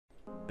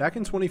Back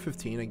in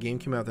 2015, a game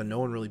came out that no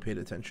one really paid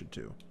attention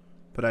to,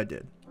 but I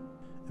did.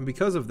 And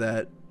because of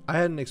that, I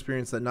had an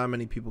experience that not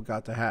many people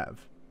got to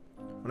have.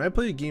 When I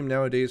play a game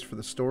nowadays for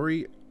the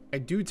story, I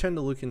do tend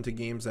to look into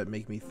games that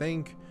make me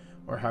think,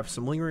 or have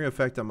some lingering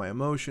effect on my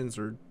emotions,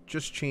 or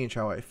just change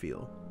how I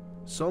feel.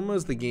 SOMA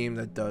is the game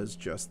that does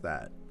just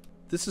that.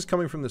 This is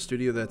coming from the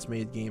studio that's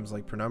made games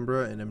like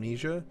Penumbra and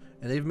Amnesia,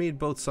 and they've made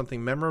both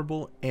something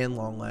memorable and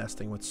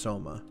long-lasting with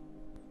SOMA.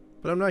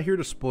 But I'm not here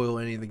to spoil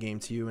any of the game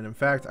to you, and in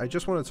fact, I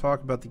just want to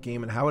talk about the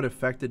game and how it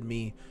affected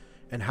me,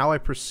 and how I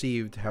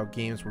perceived how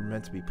games were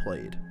meant to be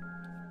played.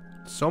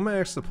 SOMA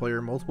asks the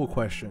player multiple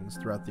questions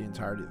throughout the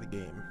entirety of the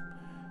game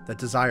that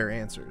desire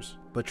answers,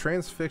 but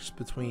transfixed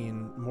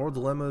between moral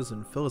dilemmas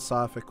and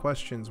philosophic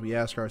questions, we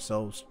ask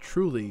ourselves,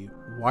 truly,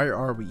 why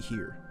are we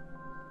here?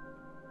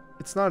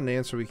 It's not an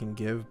answer we can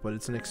give, but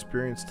it's an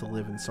experience to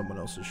live in someone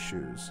else's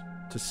shoes,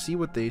 to see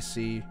what they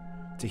see,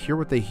 to hear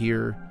what they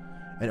hear,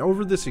 and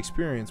over this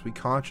experience we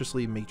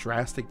consciously make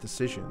drastic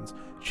decisions,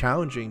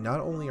 challenging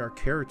not only our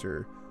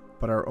character,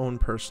 but our own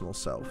personal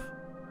self.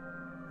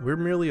 We're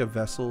merely a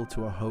vessel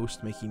to a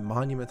host making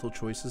monumental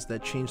choices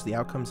that change the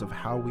outcomes of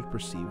how we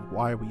perceive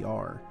why we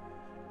are,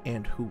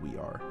 and who we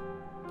are.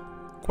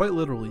 Quite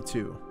literally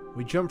too,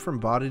 we jump from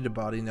body to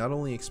body, not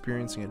only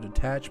experiencing a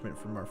detachment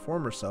from our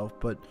former self,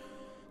 but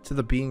to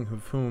the being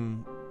of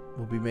whom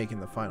will be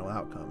making the final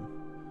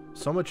outcome.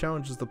 SOMA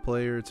challenges the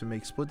player to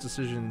make split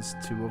decisions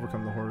to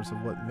overcome the horrors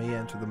of what may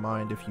enter the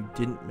mind if you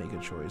didn't make a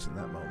choice in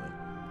that moment.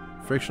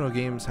 Frictional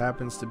Games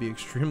happens to be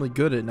extremely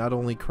good at not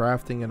only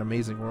crafting an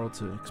amazing world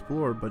to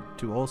explore, but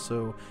to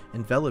also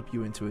envelop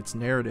you into its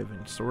narrative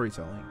and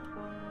storytelling.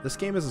 This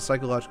game is a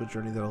psychological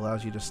journey that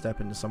allows you to step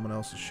into someone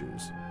else's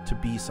shoes, to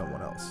be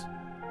someone else.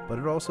 But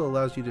it also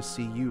allows you to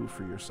see you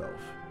for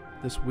yourself.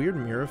 This weird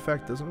mirror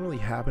effect doesn't really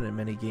happen in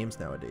many games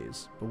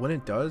nowadays, but when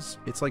it does,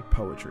 it's like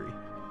poetry.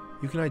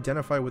 You can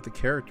identify with the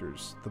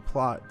characters, the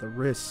plot, the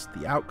risks,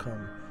 the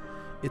outcome.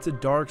 It's a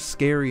dark,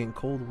 scary, and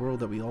cold world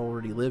that we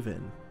already live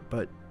in.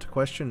 But to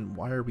question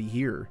why are we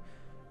here,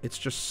 it's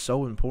just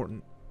so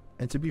important.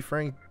 And to be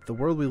frank, the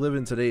world we live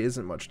in today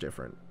isn't much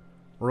different.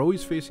 We're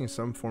always facing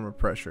some form of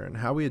pressure, and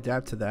how we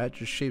adapt to that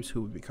just shapes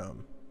who we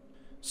become.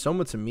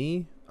 SOMA to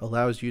me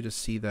allows you to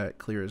see that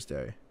clear as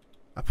day.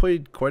 I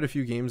played quite a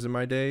few games in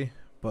my day,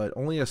 but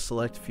only a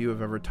select few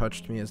have ever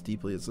touched me as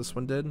deeply as this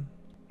one did.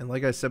 And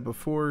like I said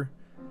before,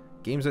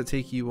 games that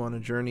take you on a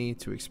journey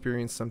to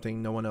experience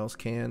something no one else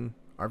can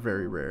are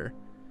very rare.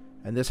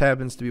 And this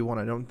happens to be one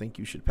I don't think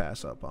you should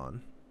pass up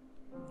on.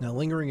 Now,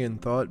 lingering in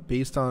thought,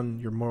 based on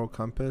your moral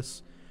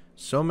compass,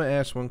 SOMA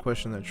asks one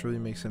question that truly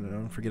makes it an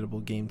unforgettable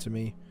game to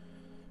me.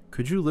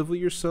 Could you live with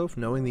yourself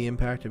knowing the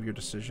impact of your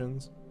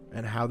decisions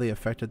and how they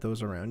affected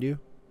those around you?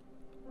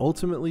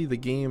 Ultimately, the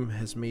game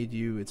has made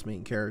you its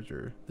main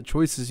character. The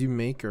choices you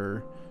make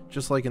are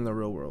just like in the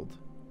real world.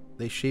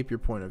 They shape your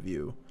point of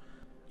view.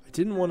 I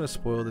didn't want to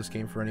spoil this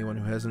game for anyone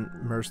who hasn't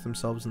immersed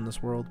themselves in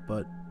this world,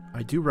 but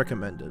I do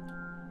recommend it.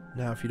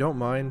 Now, if you don't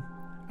mind,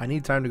 I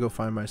need time to go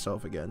find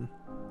myself again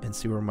and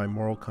see where my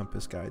moral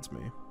compass guides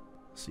me.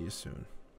 See you soon.